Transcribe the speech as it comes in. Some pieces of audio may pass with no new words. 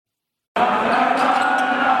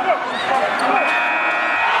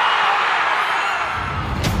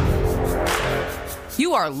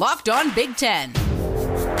are Locked On Big Ten,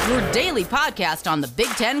 your daily podcast on the Big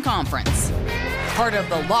Ten Conference. Part of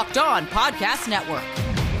the Locked On Podcast Network,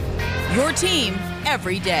 your team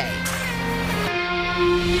every day.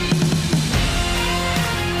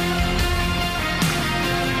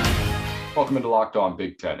 Welcome into Locked On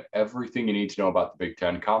Big Ten. Everything you need to know about the Big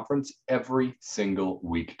Ten Conference every single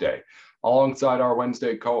weekday. Alongside our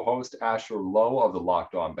Wednesday co-host, Asher Lowe of the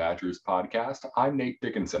Locked On Badgers podcast, I'm Nate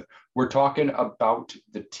Dickinson. We're talking about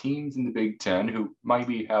the teams in the Big Ten who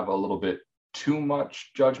maybe have a little bit too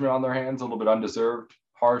much judgment on their hands, a little bit undeserved,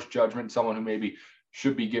 harsh judgment, someone who maybe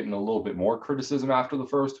should be getting a little bit more criticism after the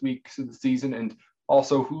first weeks of the season, and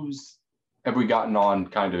also who's have we gotten on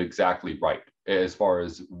kind of exactly right as far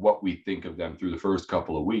as what we think of them through the first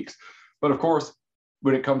couple of weeks. But of course,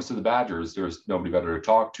 when it comes to the Badgers, there's nobody better to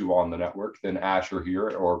talk to on the network than Asher here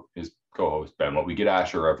or his co-host, Ben. Well, we get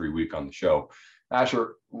Asher every week on the show.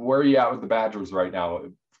 Asher, where are you at with the Badgers right now?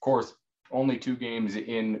 Of course, only 2 games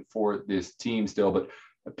in for this team still, but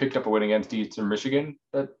picked up a win against Eastern Michigan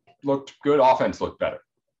that looked good. Offense looked better.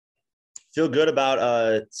 Feel good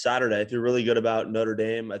about Saturday. I feel really good about Notre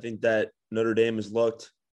Dame. I think that Notre Dame has looked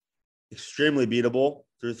extremely beatable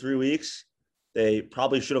through 3 weeks. They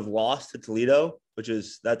probably should have lost to Toledo,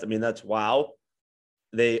 that's wow.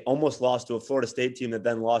 They almost lost to a Florida State team that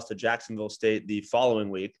then lost to Jacksonville State the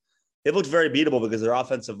following week. They've looked very beatable because their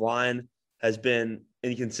offensive line has been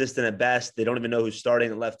inconsistent at best. They don't even know who's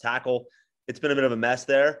starting at left tackle. It's been a bit of a mess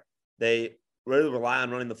there. They really rely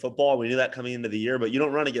on running the football. We knew that coming into the year, but you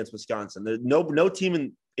don't run against Wisconsin. There's no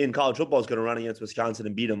team in college football is going to run against Wisconsin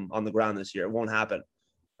and beat them on the ground this year. It won't happen.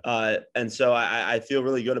 And so I feel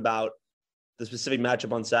really good about the specific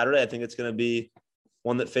matchup on Saturday. I think it's going to be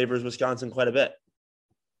one that favors Wisconsin quite a bit.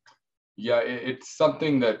 Yeah, it's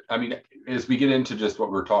something that, as we get into just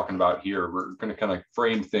what we're talking about here, we're going to kind of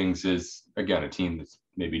frame things as, again, a team that's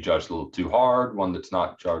maybe judged a little too hard, one that's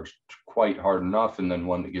not judged quite hard enough, and then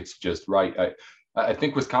one that gets just right. I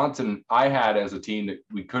think Wisconsin, I had as a team that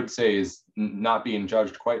we could say is not being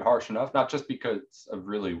judged quite harsh enough, not just because of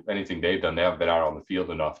really anything they've done. They haven't been out on the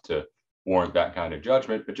field enough to warrant that kind of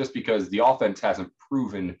judgment, but just because the offense hasn't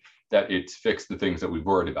proven that it's fixed the things that we've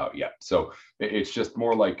worried about yet. So it's just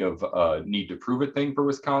more like of a need to prove it thing for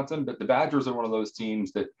Wisconsin. But the Badgers are one of those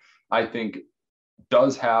teams that I think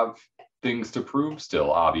does have things to prove still,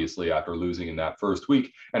 obviously, after losing in that first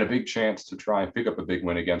week, and a big chance to try and pick up a big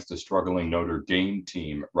win against a struggling Notre Dame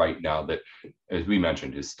team right now that, as we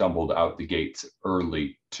mentioned, has stumbled out the gates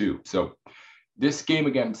early too. So this game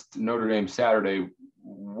against Notre Dame Saturday,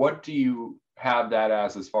 what do you have that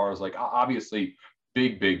as far as, like, obviously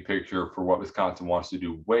big picture for what Wisconsin wants to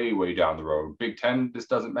do way down the road? Big Ten, this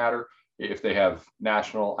doesn't matter. If they have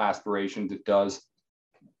national aspirations, it does.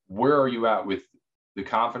 Where are you at with the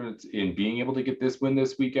confidence in being able to get this win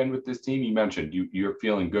this weekend with this team? You mentioned you're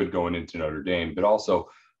feeling good going into Notre Dame, but also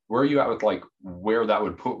where are you at with, like, where that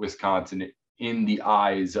would put Wisconsin in the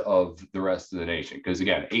eyes of the rest of the nation? Because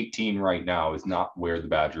again, 18 right now is not where the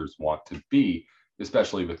Badgers want to be,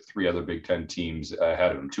 especially with 3 other Big Ten teams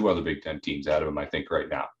ahead of them, 2 other Big Ten teams ahead of them, I think, right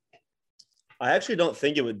now. I actually don't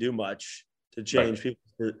think it would do much to change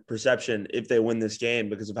people's perception if they win this game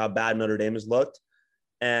because of how bad Notre Dame has looked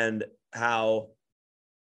and how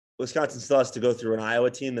Wisconsin still has to go through an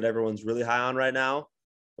Iowa team that everyone's really high on right now.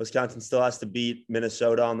 Wisconsin still has to beat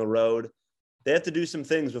Minnesota on the road. They have to do some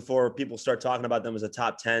things before people start talking about them as a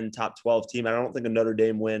top 10, top 12 team. I don't think a Notre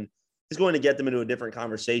Dame win is going to get them into a different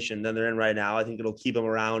conversation than they're in right now. I think it'll keep them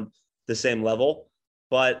around the same level,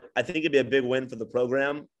 but I think it'd be a big win for the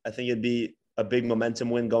program. I think it'd be a big momentum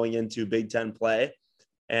win going into Big Ten play.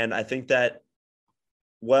 And I think that,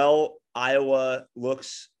 Iowa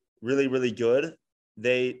looks really good.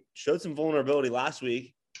 They showed some vulnerability last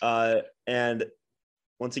week. And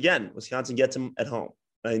once again, Wisconsin gets them at home.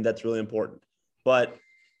 I think that's really important. But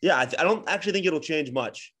yeah, I don't actually think it'll change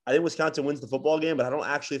much. I think Wisconsin wins the football game, but I don't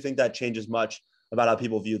actually think that changes much about how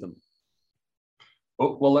people view them.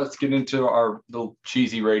 Well, let's get into our little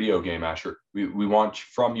cheesy radio game, Asher. We want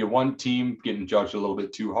from you one team getting judged a little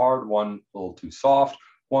bit too hard, one a little too soft,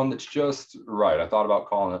 one that's just right. I thought about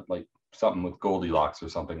calling it like something with Goldilocks or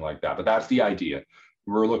something like that, but that's the idea.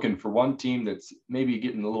 We're looking for one team that's maybe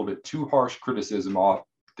getting a little bit too harsh criticism off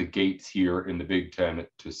the gates here in the Big Ten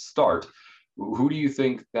to start. Who do you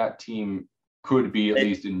think that team could be, at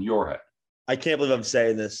least in your head? I can't believe I'm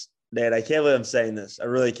saying this, Nate. I can't believe I'm saying this. I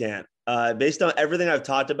really can't. Based on everything I've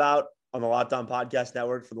talked about on the Locked On Podcast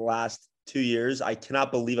Network for the last 2 years, I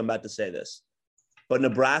cannot believe I'm about to say this. But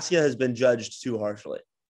Nebraska has been judged too harshly.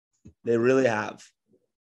 They really have.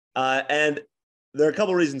 And there are a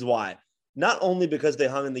couple reasons why. Not only because they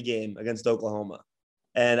hung in the game against Oklahoma,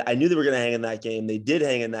 And I knew they were going to hang in that game. They did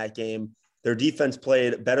hang in that game. Their defense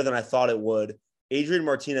played better than I thought it would. Adrian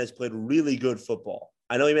Martinez played really good football.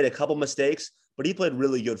 I know he made a couple mistakes, but he played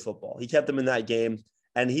really good football. He kept them in that game,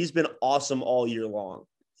 and he's been awesome all year long.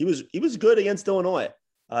 He was good against Illinois.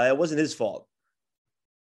 It wasn't his fault.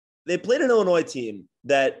 They played an Illinois team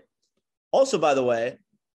that also, by the way,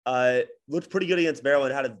 looked pretty good against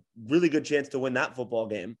Maryland, had a really good chance to win that football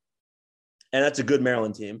game. And that's a good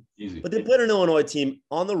Maryland team. Easy. But they played an Illinois team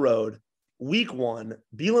on the road, week one,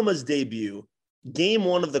 Bielema's debut, game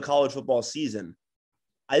one of the college football season.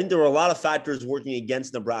 I think there were a lot of factors working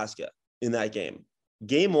against Nebraska in that game.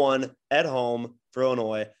 Game one at home for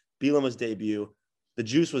Illinois, Bielema's debut. The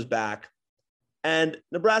juice was back. And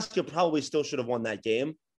Nebraska probably still should have won that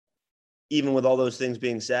game, even with all those things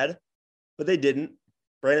being said. But they didn't.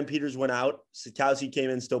 Brandon Peters went out. Sikowski came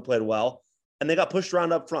in, still played well. And they got pushed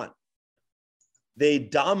around up front. They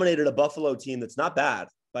dominated a Buffalo team that's not bad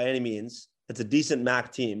by any means. It's a decent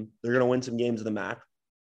MAC team. They're going to win some games in the MAC.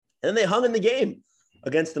 And then they hung in the game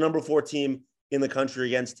against the number 4 team in the country,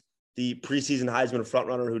 against the preseason Heisman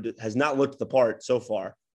frontrunner who has not looked the part so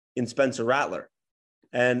far in Spencer Rattler.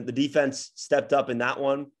 And the defense stepped up in that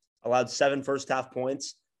one, allowed 7 first-half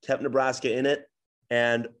points, kept Nebraska in it.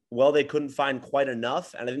 And, well, they couldn't find quite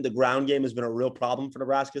enough. And I think the ground game has been a real problem for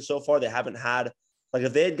Nebraska so far. They haven't had – like,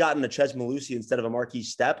 if they had gotten a Chez Mellusi instead of a Marquis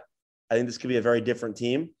Stepp, I think this could be a very different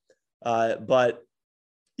team. But,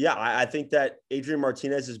 yeah, I think that Adrian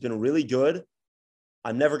Martinez has been really good.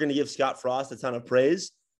 I'm never going to give Scott Frost a ton of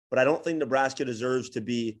praise, but I don't think Nebraska deserves to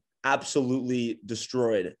be absolutely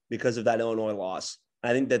destroyed because of that Illinois loss.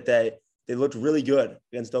 I think that they looked really good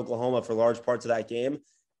against Oklahoma for large parts of that game.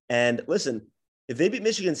 And listen, if they beat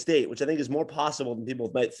Michigan State, which I think is more possible than people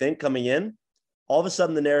might think coming in, all of a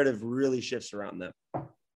sudden the narrative really shifts around them.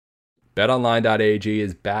 BetOnline.ag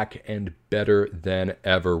is back and better than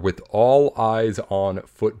ever with all eyes on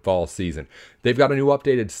football season. They've got a new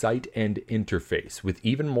updated site and interface with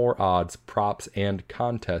even more odds, props, and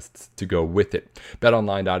contests to go with it.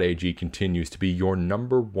 BetOnline.ag continues to be your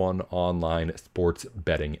number one online sports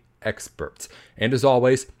betting experts. And as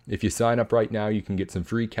always, if you sign up right now, you can get some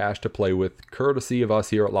free cash to play with, courtesy of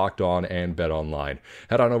us here at Locked On and BetOnline.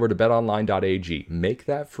 Head on over to betonline.ag, make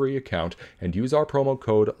that free account, and use our promo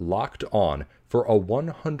code LOCKEDON for a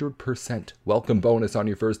 100% welcome bonus on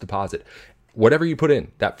your first deposit. Whatever you put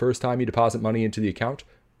in that first time you deposit money into the account,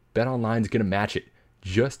 BetOnline is going to match it,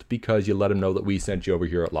 just because you let them know that we sent you over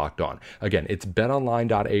here at Locked On. Again, it's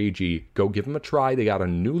betonline.ag. Go give them a try. They got a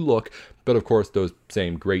new look, but of course, those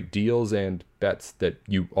same great deals and bets that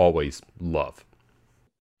you always love.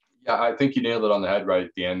 Yeah, I think you nailed it on the head right at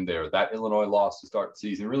the end there. That Illinois loss to start the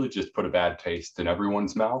season really just put a bad taste in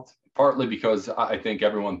everyone's mouth, partly because I think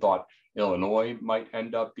everyone thought Illinois might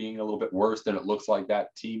end up being a little bit worse than it looks like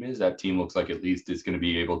that team is. That team looks like at least is going to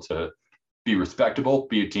be able to be respectable,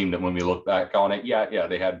 be a team that when we look back on it, yeah,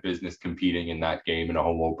 they had business competing in that game in a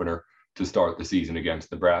home opener to start the season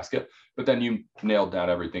against Nebraska. But then you nailed down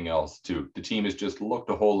everything else too. The team has just looked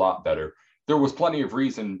a whole lot better. There was plenty of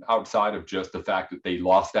reason outside of just the fact that they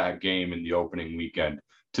lost that game in the opening weekend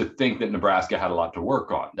to think that Nebraska had a lot to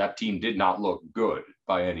work on. That team did not look good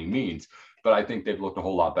by any means, but I think they've looked a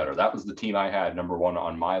whole lot better. That was the team I had number one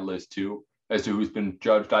on my list too, as to who's been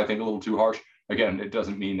judged, I think, a little too harsh. Again, it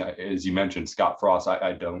doesn't mean that, as you mentioned, Scott Frost,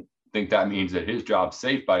 I don't think that means that his job's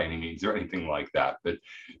safe by any means or anything like that. But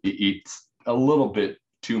it's a little bit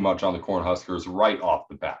too much on the Cornhuskers right off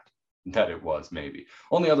the bat that it was maybe.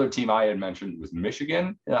 Only other team I had mentioned was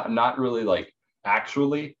Michigan. Not really like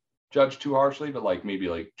actually judged too harshly, but like maybe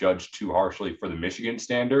like judged too harshly for the Michigan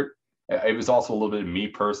standard. It was also a little bit of me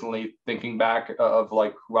personally thinking back of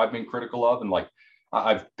like who I've been critical of, and like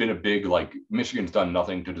I've been a big, like, Michigan's done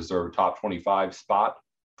nothing to deserve a top 25 spot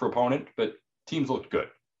proponent, but teams looked good.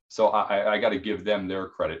 So I got to give them their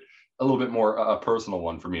credit. A little bit more a personal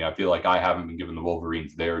one for me. I feel like I haven't been giving the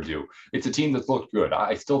Wolverines their due. It's a team that's looked good.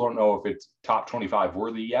 I still don't know if it's top 25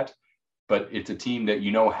 worthy yet, but it's a team that,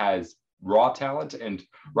 has raw talent and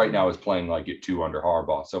right now is playing like it too under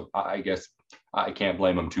Harbaugh. So I guess I can't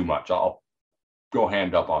blame them too much. I'll go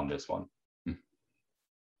hand up on this one.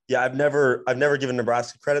 Yeah, I've never given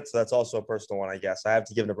Nebraska credit, so that's also a personal one, I guess. I have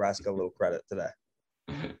to give Nebraska a little credit today.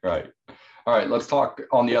 Right. All right, let's talk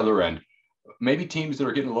on the other end. Maybe teams that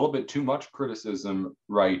are getting a little bit too much criticism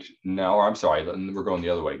right now, or I'm sorry, we're going the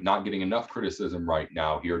other way, not getting enough criticism right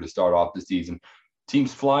now here to start off the season.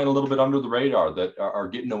 Teams flying a little bit under the radar that are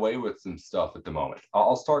getting away with some stuff at the moment.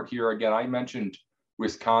 I'll start here again. I mentioned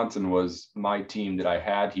Wisconsin was my team that I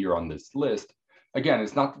had here on this list. Again,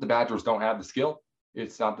 it's not that the Badgers don't have the skill.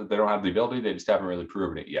 It's not that they don't have the ability. They just haven't really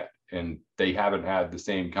proven it yet. and they haven't had the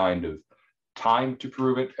same kind of time to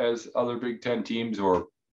prove it as other Big Ten teams or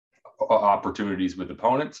opportunities with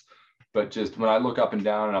opponents. But just when I look up and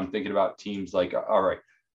down and I'm thinking about teams like, all right,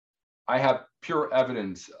 I have pure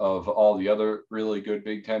evidence of all the other really good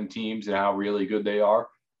Big Ten teams and how really good they are.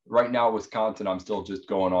 Right now, Wisconsin, I'm still just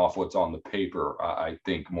going off what's on the paper, I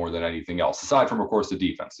think, more than anything else, aside from, of course, the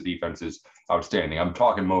defense. The defense is outstanding. I'm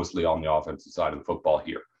talking mostly on the offensive side of the football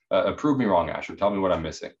here. Prove me wrong, Asher. Tell me what I'm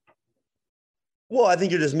missing. Well, I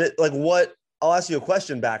think you're just like what – I'll ask you a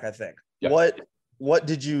question back, I think. Yeah. What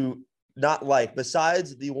did you not like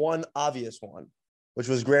besides the one obvious one, which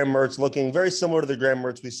was Graham Mertz looking very similar to the Graham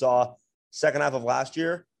Mertz we saw second half of last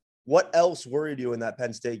year? What else worried you in that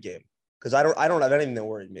Penn State game? Because I don't have anything that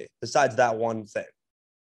worried me besides that one thing.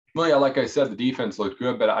 Well, yeah, like I said, the defense looked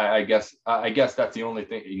good, but I guess that's the only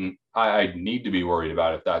thing I need to be worried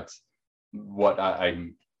about if that's what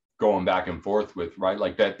I'm going back and forth with, right?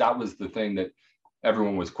 Like that was the thing that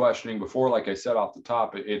everyone was questioning before. Like I said off the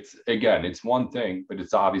top, it's one thing, but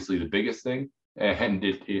it's obviously the biggest thing, and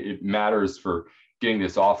it matters for getting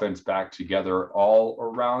this offense back together all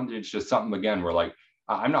around. It's just something, again, where like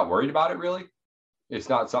I'm not worried about it really. It's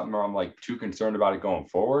not something where I'm like too concerned about it going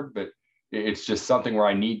forward, but it's just something where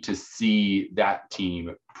I need to see that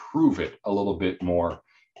team prove it a little bit more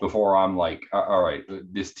before I'm like, all right,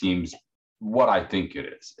 this team's what I think it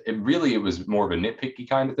is. It was more of a nitpicky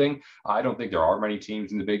kind of thing. I don't think there are many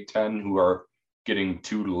teams in the Big Ten who are getting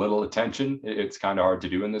too little attention. It's kind of hard to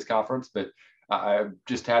do in this conference, but I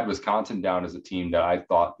just had Wisconsin down as a team that I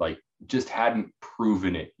thought like just hadn't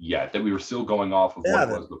proven it yet, that we were still going off of what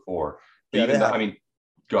it was before. Go ahead.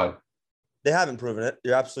 They haven't proven it.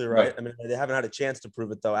 You're absolutely right. I mean, they haven't had a chance to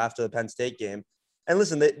prove it though after the Penn State game. And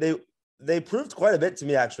listen, they proved quite a bit to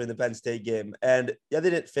me actually in the Penn State game. And yeah, they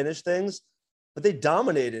didn't finish things, but they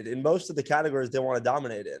dominated in most of the categories they want to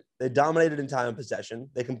dominate in. They dominated in time of possession.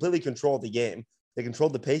 They completely controlled the game. They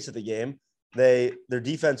controlled the pace of the game. Their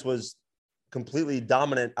defense was completely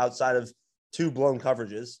dominant outside of two blown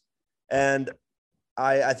coverages. And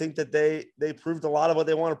I think that they proved a lot of what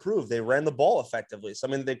they want to prove. They ran the ball effectively,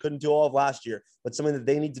 something that they couldn't do all of last year, but something that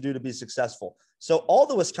they need to do to be successful. So all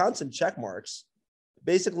the Wisconsin check marks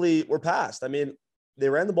basically were passed. I mean, they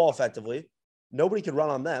ran the ball effectively. Nobody could run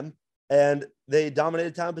on them, and they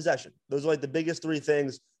dominated time possession. Those are like the biggest three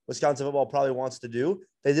things Wisconsin football probably wants to do.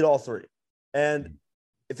 They did all three. And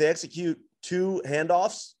if they execute two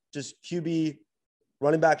handoffs, just QB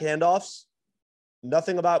running back handoffs,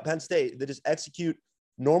 nothing about Penn State. They just execute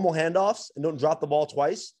normal handoffs and don't drop the ball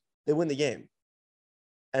twice, they win the game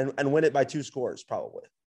and win it by 2 scores probably.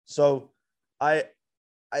 So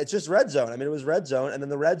it's just red zone. I mean, it was red zone. And then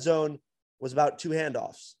the red zone was about 2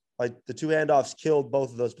 handoffs. Like the 2 handoffs killed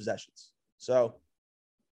both of those possessions. So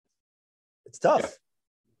it's tough.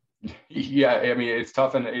 Yeah. I mean, it's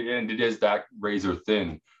tough. And it is that razor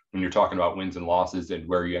thin when you're talking about wins and losses and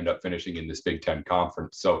where you end up finishing in this Big Ten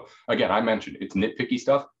conference. So again, I mentioned it's nitpicky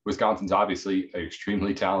stuff. Wisconsin's obviously an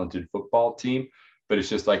extremely talented football team, but it's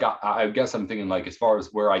just like, I guess I'm thinking like, as far as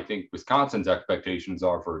where I think Wisconsin's expectations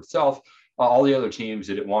are for itself, all the other teams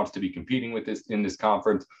that it wants to be competing with this in this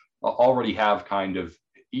conference already have kind of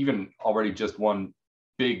even already just one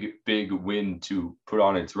big win to put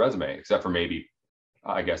on its resume, except for maybe,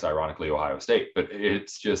 I guess, ironically, Ohio State, but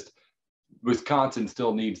it's just, Wisconsin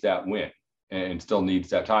still needs that win and still needs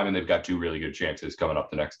that time. And they've got 2 really good chances coming up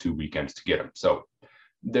the next 2 weekends to get them. So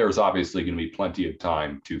there's obviously going to be plenty of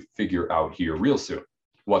time to figure out here real soon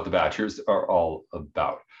what the Badgers are all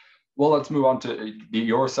about. Well, let's move on to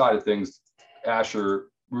your side of things. Asher,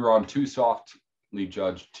 we were on 2 softly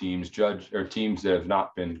judged teams, teams that have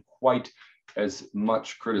not been quite as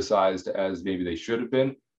much criticized as maybe they should have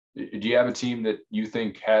been. Do you have a team that you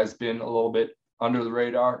think has been a little bit under the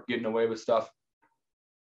radar, getting away with stuff?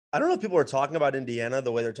 I don't know if people are talking about Indiana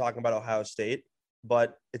the way they're talking about Ohio State,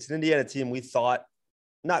 but it's an Indiana team we thought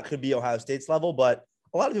not could be Ohio State's level, but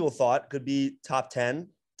a lot of people thought could be top 10,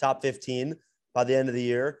 top 15 by the end of the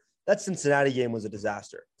year. That Cincinnati game was a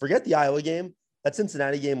disaster. Forget the Iowa game. That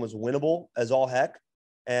Cincinnati game was winnable as all heck,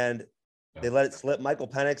 and they let it slip. Michael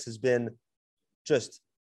Penix has been just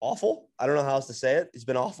awful. I don't know how else to say it. He's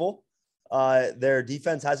been awful. Their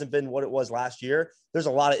defense hasn't been what it was last year. There's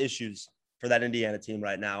a lot of issues for that Indiana team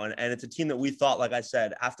right now. And it's a team that we thought, like I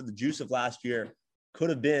said, after the juice of last year, could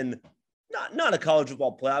have been not a college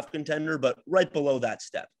football playoff contender, but right below that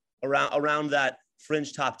step, around that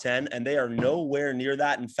fringe top 10. And they are nowhere near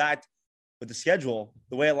that. In fact, with the schedule,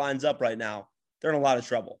 the way it lines up right now, they're in a lot of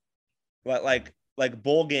trouble. But like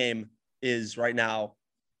bowl game is right now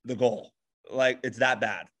the goal. Like it's that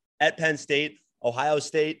bad. At Penn State, Ohio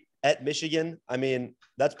State, at Michigan. I mean,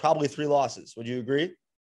 that's probably 3 losses. Would you agree?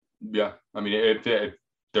 Yeah. I mean, if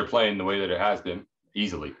they're playing the way that it has been,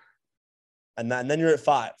 easily. And then you're at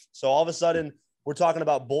 5. So all of a sudden, we're talking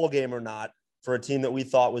about bowl game or not for a team that we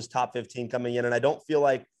thought was top 15 coming in. And I don't feel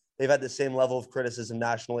like they've had the same level of criticism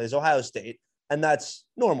nationally as Ohio State. And that's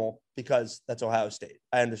normal because that's Ohio State.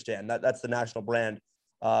 I understand that's the national brand.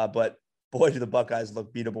 But boy, do the Buckeyes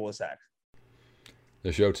look beatable as heck.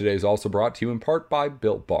 The show today is also brought to you in part by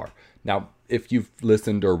Built Bar. Now, if you've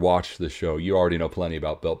listened or watched the show, you already know plenty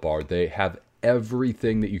about Built Bar. They have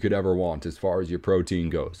everything that you could ever want as far as your protein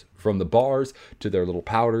goes. From the bars to their little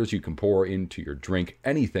powders you can pour into your drink,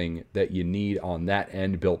 anything that you need on that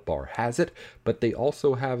end, Built Bar has it, but they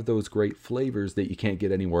also have those great flavors that you can't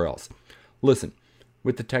get anywhere else. Listen,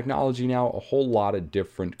 with the technology now, a whole lot of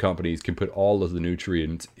different companies can put all of the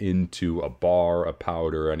nutrients into a bar, a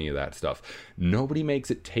powder, any of that stuff. Nobody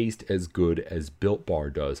makes it taste as good as Built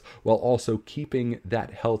Bar does, while also keeping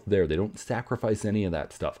that health there. They don't sacrifice any of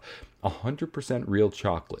that stuff. 100% real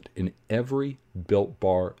chocolate in every Built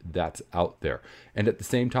Bar that's out there. And at the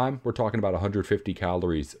same time, we're talking about 150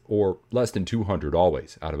 calories or less than 200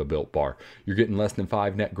 always out of a Built Bar. You're getting less than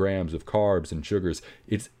 5 net grams of carbs and sugars.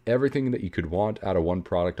 It's everything that you could want out of one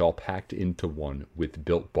product all packed into one with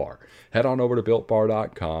Built Bar. Head on over to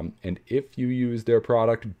BuiltBar.com, and if you use their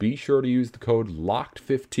product, be sure to use the code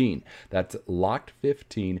LOCKED15. That's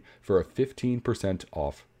LOCKED15 for a 15%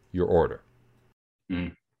 off your order.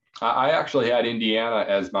 I actually had Indiana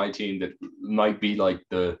as my team that might be like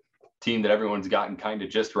the team that everyone's gotten kind of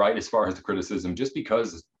just right as far as the criticism, just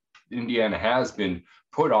because Indiana has been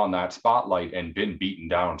put on that spotlight and been beaten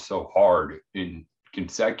down so hard in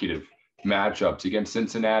consecutive matchups against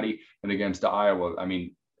Cincinnati and against Iowa. I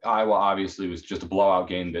mean, Iowa obviously was just a blowout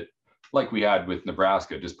game that, like we had with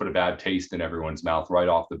Nebraska, just put a bad taste in everyone's mouth right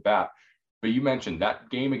off the bat. But you mentioned that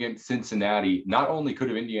game against Cincinnati, not only could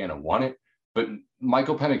have Indiana won it, but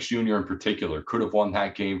Michael Penix Jr. in particular could have won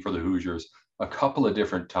that game for the Hoosiers a couple of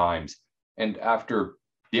different times. And after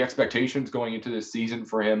the expectations going into this season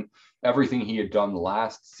for him, everything he had done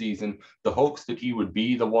last season, the hopes that he would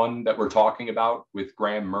be the one that we're talking about with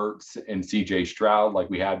Graham Mertz and CJ Stroud like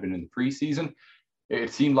we had been in the preseason,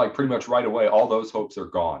 it seemed like pretty much right away all those hopes are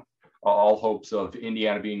gone. All hopes of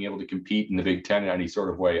Indiana being able to compete in the Big Ten in any sort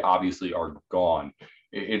of way obviously are gone.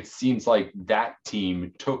 It seems like that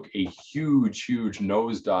team took a huge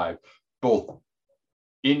nosedive, both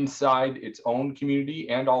inside its own community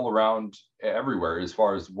and all around everywhere as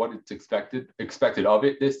far as what it's expected of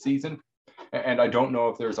it this season. And I don't know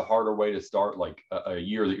if there's a harder way to start like a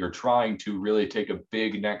year that you're trying to really take a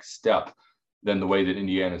big next step than the way that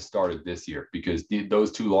Indiana started this year, because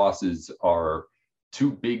those 2 losses are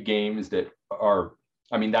 2 big games that are,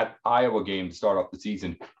 I mean, that Iowa game to start off the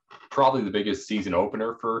season, probably the biggest season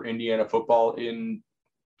opener for Indiana football in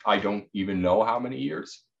I don't even know how many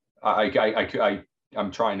years.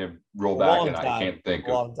 I'm trying to roll back and I can't think of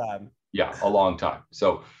a long time. Yeah, a long time.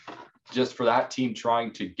 So just for that team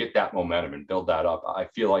trying to get that momentum and build that up, I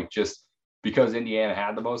feel like just because Indiana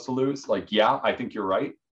had the most to lose, like, yeah, I think you're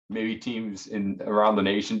right. Maybe teams around the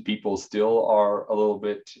nation, people still are a little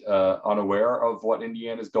bit unaware of what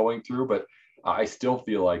Indiana is going through, but I still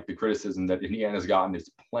feel like the criticism that Indiana's gotten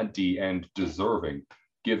is plenty and deserving,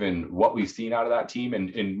 given what we've seen out of that team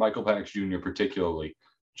and Michael Penix Jr. particularly,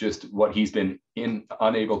 just what he's been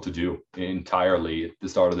unable to do entirely at the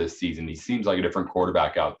start of this season. He seems like a different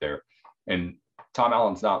quarterback out there, and Tom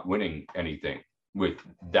Allen's not winning anything with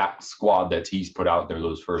that squad that he's put out there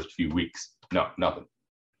those first few weeks. No, nothing.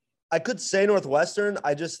 I could say Northwestern.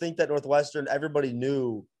 I just think that Northwestern, everybody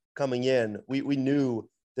knew coming in. We knew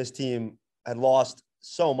this team had lost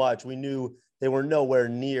so much. We knew they were nowhere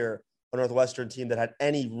near a Northwestern team that had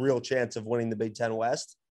any real chance of winning the Big Ten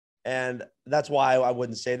West. And that's why I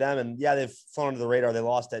wouldn't say them. And yeah, they've flown under the radar. They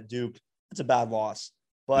lost at Duke. It's a bad loss,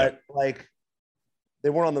 but like they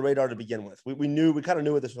weren't on the radar to begin with. We kind of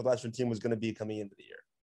knew what this Northwestern team was going to be coming into the year.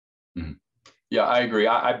 Mm-hmm. Yeah, I agree.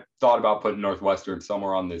 I thought about putting Northwestern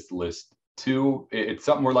somewhere on this list too. It's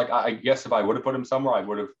something where, like, I guess if I would have put him somewhere, I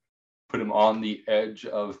would have put him on the edge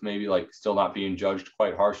of maybe like still not being judged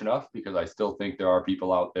quite harsh enough, because I still think there are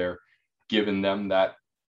people out there giving them that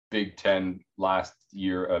Big Ten last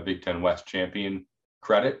year, Big Ten West champion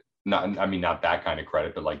credit. Not that kind of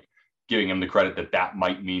credit, but like giving him the credit that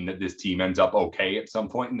might mean that this team ends up okay at some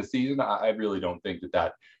point in the season. I really don't think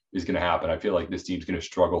that is going to happen. I feel like this team's going to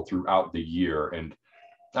struggle throughout the year. And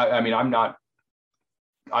I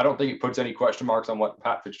don't think it puts any question marks on what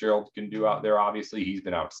Pat Fitzgerald can do out there. Obviously, he's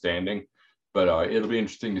been outstanding, but it'll be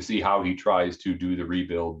interesting to see how he tries to do the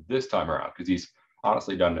rebuild this time around, because he's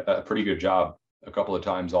honestly done a pretty good job a couple of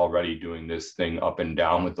times already doing this thing up and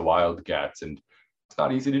down with the Wildcats, and it's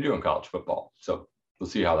not easy to do in college football. So we'll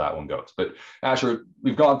see how that one goes. But Asher,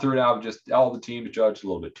 we've gone through now just all the teams judged a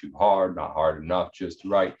little bit too hard, not hard enough, just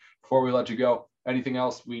right. Before we let you go, anything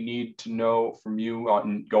else we need to know from you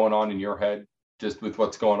on going on in your head, just with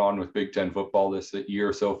what's going on with Big Ten football this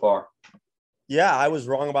year so far? Yeah, I was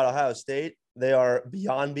wrong about Ohio State. They are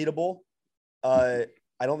beyond beatable. I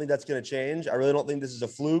don't think that's going to change. I really don't think this is a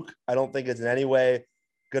fluke. I don't think it's in any way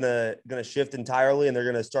gonna shift entirely, and they're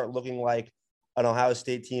going to start looking like an Ohio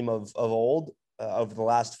State team of old over the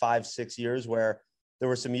last 5-6 years, where there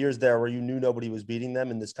were some years there where you knew nobody was beating them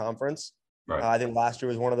in this conference. Right. I think last year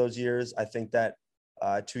was one of those years. I think that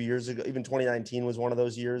 2 years ago, even 2019 was one of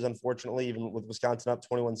those years, unfortunately, even with Wisconsin up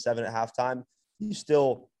 21-7 at halftime. You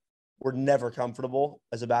still were never comfortable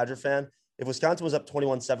as a Badger fan. If Wisconsin was up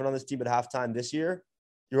 21-7 on this team at halftime this year,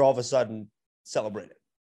 you're all of a sudden celebrating.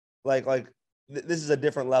 This is a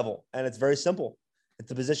different level, and it's very simple. It's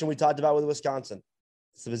the position we talked about with Wisconsin.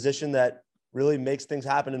 It's the position that really makes things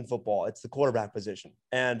happen in football. It's the quarterback position.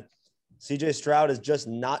 And CJ Stroud is just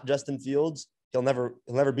not Justin Fields. He'll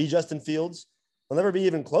never be Justin Fields. He'll never be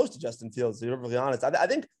even close to Justin Fields, to be perfectly honest. I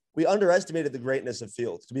think we underestimated the greatness of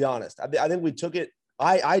Fields, to be honest. I think we took it.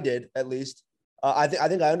 I did, at least. I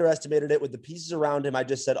think I underestimated it with the pieces around him. I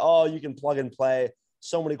just said, oh, you can plug and play.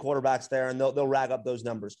 So many quarterbacks there, and they'll rag up those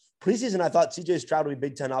numbers. Preseason, I thought CJ Stroud would be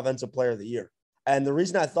Big Ten Offensive Player of the Year. And the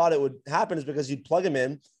reason I thought it would happen is because you'd plug him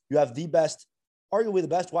in. You have the best, arguably the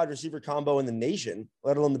best wide receiver combo in the nation,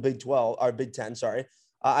 let alone the Big 12 or Big 10. Sorry.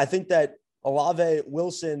 I think that Olave,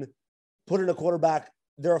 Wilson, put in a quarterback.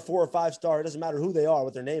 They're a 4 or 5 star. It doesn't matter who they are,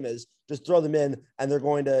 what their name is. Just throw them in, and they're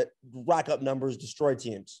going to rack up numbers, destroy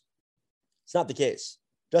teams. It's not the case.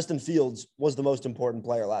 Justin Fields was the most important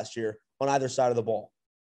player last year on either side of the ball.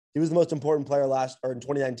 He was the most important player in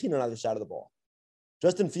 2019 on either side of the ball.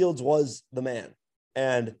 Justin Fields was the man,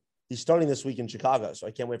 and he's starting this week in Chicago, so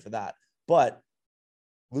I can't wait for that. But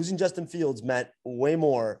losing Justin Fields meant way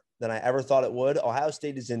more than I ever thought it would. Ohio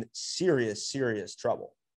State is in serious, serious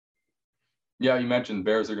trouble. Yeah, you mentioned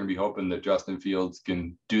Bears are going to be hoping that Justin Fields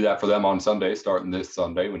can do that for them on Sunday, starting this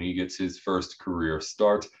Sunday when he gets his first career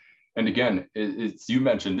start. And again, it's you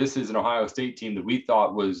mentioned this is an Ohio State team that we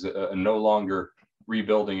thought was a no longer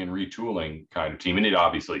rebuilding and retooling kind of team. And it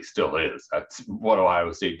obviously still is. That's what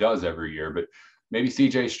Ohio State does every year. But maybe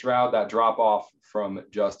CJ Stroud, that drop off from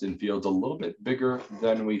Justin Fields, a little bit bigger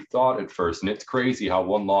than we thought at first. And it's crazy how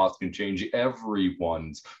one loss can change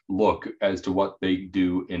everyone's look as to what they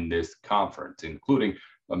do in this conference, including,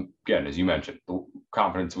 again, as you mentioned, the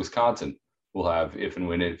confidence Wisconsin will have if and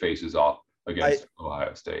when it faces off against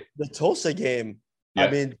Ohio State. The Tulsa game, yes.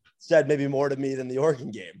 I mean, said maybe more to me than the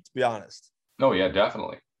Oregon game, to be honest. Oh, yeah,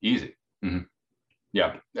 definitely. Easy. Mm-hmm.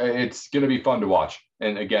 Yeah, it's going to be fun to watch.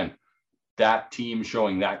 And again, that team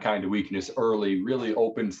showing that kind of weakness early really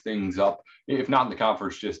opens things up, if not in the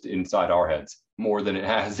conference, just inside our heads more than it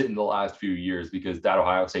has in the last few years, because that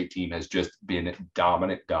Ohio State team has just been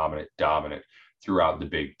dominant throughout the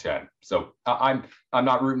Big Ten. So I'm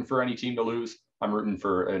not rooting for any team to lose. I'm rooting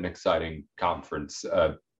for an exciting conference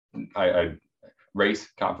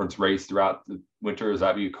conference race throughout the winter. Is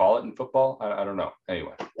that what you call it in football? I don't know.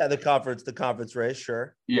 Anyway. Yeah, the conference race,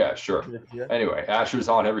 sure. Yeah, sure. Yeah. Anyway, Asher's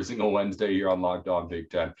on every single Wednesday here on Locked On Big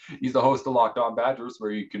Ten. He's the host of Locked On Badgers,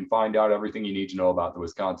 where you can find out everything you need to know about the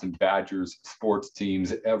Wisconsin Badgers sports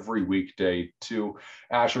teams every weekday too.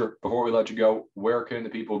 Asher, before we let you go, where can the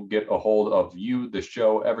people get a hold of you, the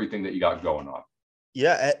show, everything that you got going on?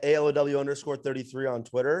 Yeah, at ALOW_33 on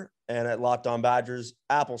Twitter, and at Locked On Badgers,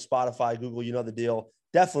 Apple, Spotify, Google, you know the deal.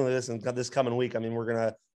 Definitely listen this coming week. I mean,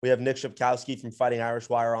 we have Nick Shipkowski from Fighting Irish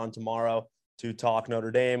Wire on tomorrow to talk Notre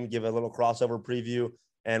Dame, give a little crossover preview,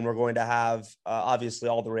 and we're going to have obviously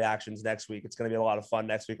all the reactions next week. It's going to be a lot of fun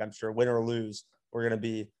next week, I'm sure. Win or lose, we're going to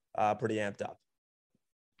be pretty amped up.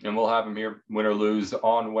 And we'll have him here, win or lose,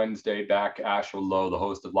 on Wednesday. Back Asher Lowe, the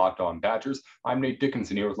host of Locked On Badgers. I'm Nate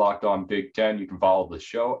Dickinson here with Locked On Big Ten. You can follow the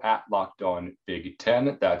show at Locked On Big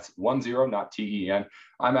Ten. That's 10, not TEN.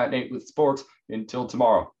 I'm at Nate with Sports. Until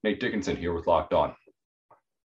tomorrow, Nate Dickinson here with Locked On.